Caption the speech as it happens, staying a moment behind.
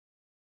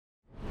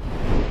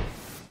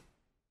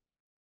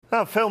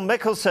Well, Phil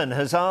Mickelson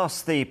has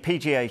asked the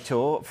PGA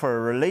Tour for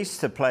a release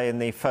to play in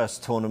the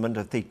first tournament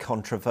of the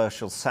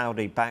controversial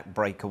Saudi-backed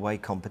breakaway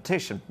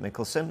competition.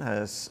 Mickelson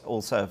has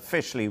also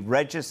officially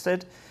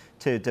registered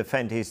to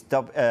defend his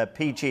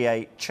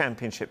PGA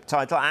Championship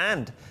title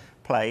and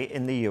play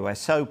in the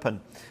US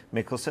Open.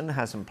 Mickelson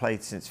hasn't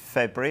played since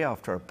February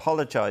after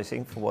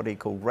apologising for what he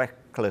called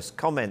reckless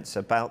comments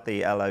about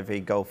the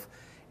LIV Golf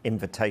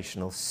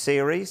Invitational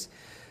series.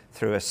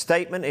 Through a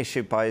statement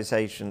issued by his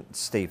agent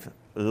Steve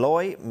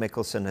Loy,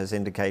 Mickelson has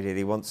indicated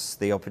he wants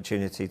the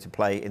opportunity to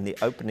play in the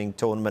opening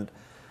tournament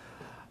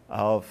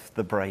of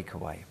the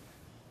breakaway.